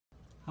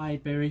Hi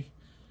Barry.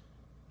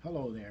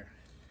 Hello there.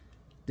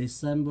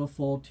 December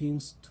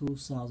 14th,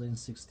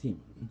 2016.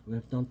 We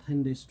have done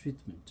 10 days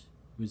treatment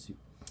with you.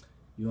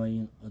 You are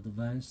in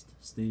advanced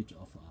stage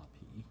of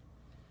RP.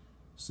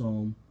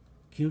 So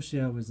can you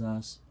share with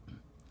us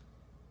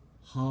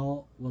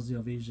how was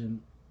your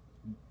vision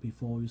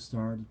before you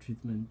started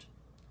treatment,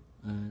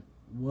 and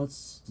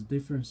what's the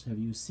difference have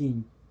you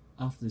seen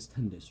after this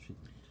 10 days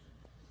treatment?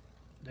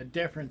 The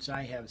difference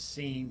I have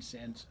seen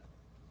since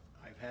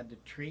I've had the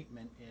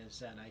treatment is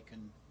that I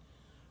can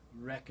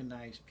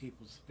recognize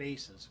people's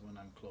faces when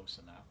I'm close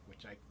enough,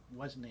 which I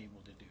wasn't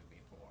able to do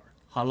before.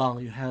 How long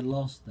you had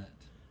lost that?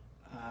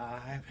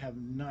 I have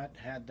not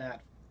had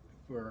that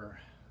for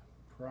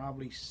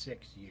probably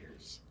 6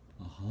 years.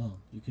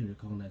 You can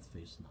recall that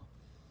face now.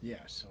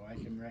 Yeah, so I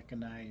can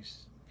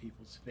recognize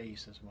people's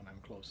faces when I'm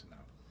close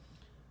enough,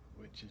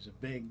 which is a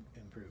big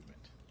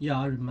improvement. Yeah,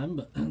 I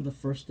remember the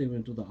first day we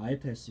do the eye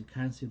test, you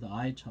can't see the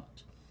eye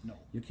chart. No.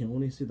 You can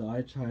only see the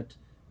eye chart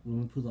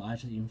when we put the eye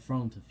chart in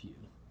front of you.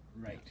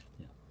 Right.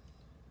 Yeah.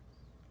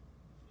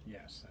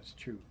 Yes, that's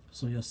true.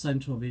 So your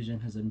central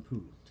vision has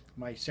improved.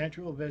 My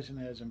central vision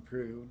has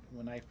improved.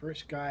 When I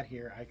first got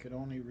here, I could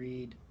only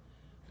read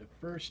the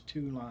first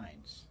 2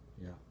 lines.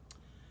 Yeah.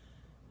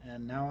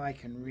 And now I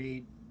can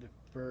read the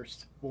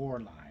first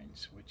 4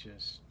 lines, which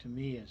is, to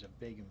me, is a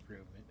big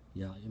improvement.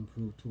 Yeah,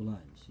 improved 2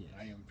 lines, yes.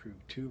 I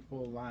improved 2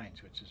 full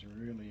lines, which is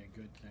really a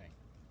good thing.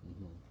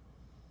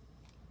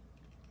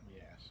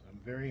 Yes, I'm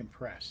very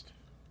impressed.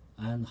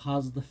 And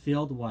how's the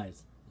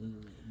field-wise?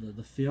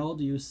 The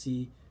field you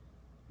see,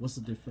 what's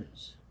the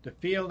difference? The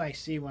field I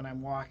see when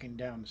I'm walking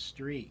down the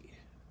street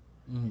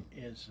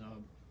is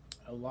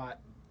a lot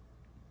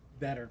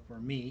better for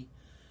me,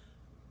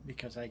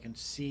 because I can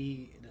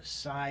see the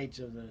sides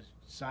of the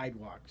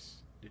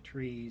sidewalks, the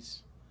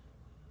trees,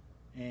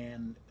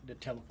 and the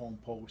telephone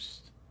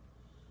posts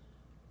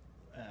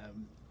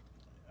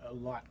a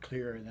lot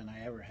clearer than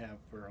I ever have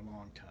for a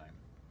long time,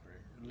 for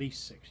at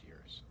least 6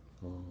 years.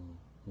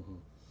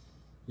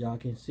 Yeah, I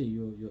can see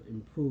you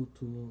improved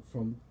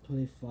from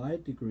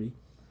 25 degree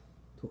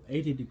to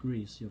 80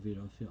 degrees your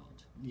visual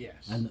field.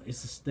 Yes. And it's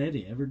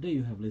steady. Every day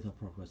you have little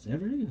progress.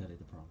 Every day you have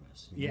little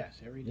progress. You know?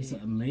 Yes, every day. It's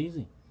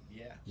amazing.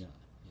 Yes. Yeah.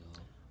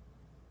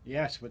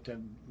 Yes, but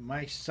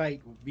my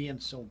sight being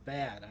so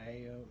bad,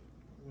 I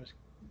was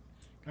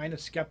kind of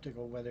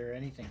skeptical whether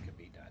anything could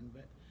be done,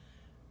 but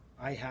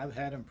I have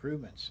had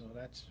improvements, so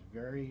that's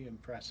very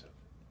impressive.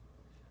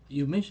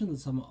 You mentioned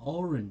some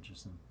orange or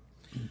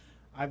something.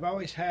 I've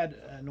always had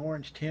an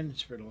orange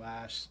tinge for the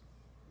last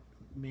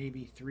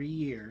maybe 3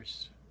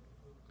 years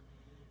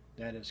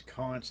that is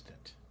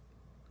constant.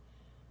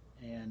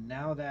 And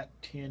now that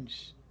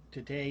tinge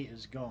today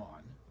is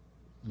gone,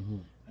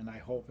 and I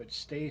hope it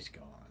stays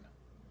gone.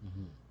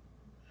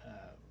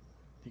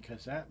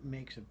 Because that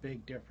makes a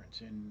big difference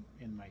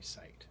in my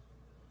sight.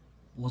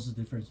 What's the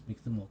difference?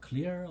 Make them more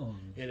clear? Or?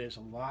 It is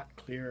a lot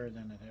clearer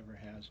than it ever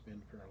has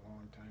been for a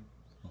long time.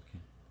 Okay.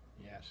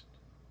 Yes.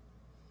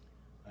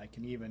 I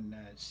can even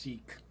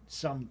see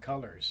some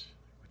colors,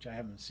 which I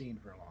haven't seen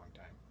for a long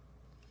time.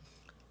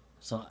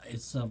 So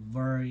it's a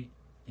very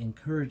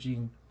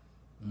encouraging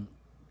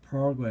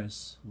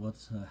progress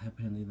what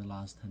happened in the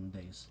last 10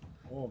 days.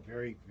 Oh,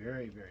 very,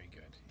 very, very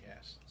good.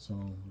 Yes.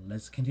 So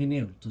let's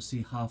continue to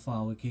see how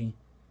far we can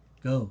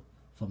go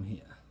from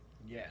here.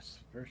 Yes,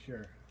 for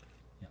sure.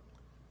 Yeah.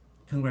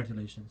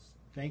 Congratulations.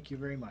 Thank you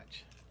very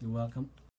much. You're welcome.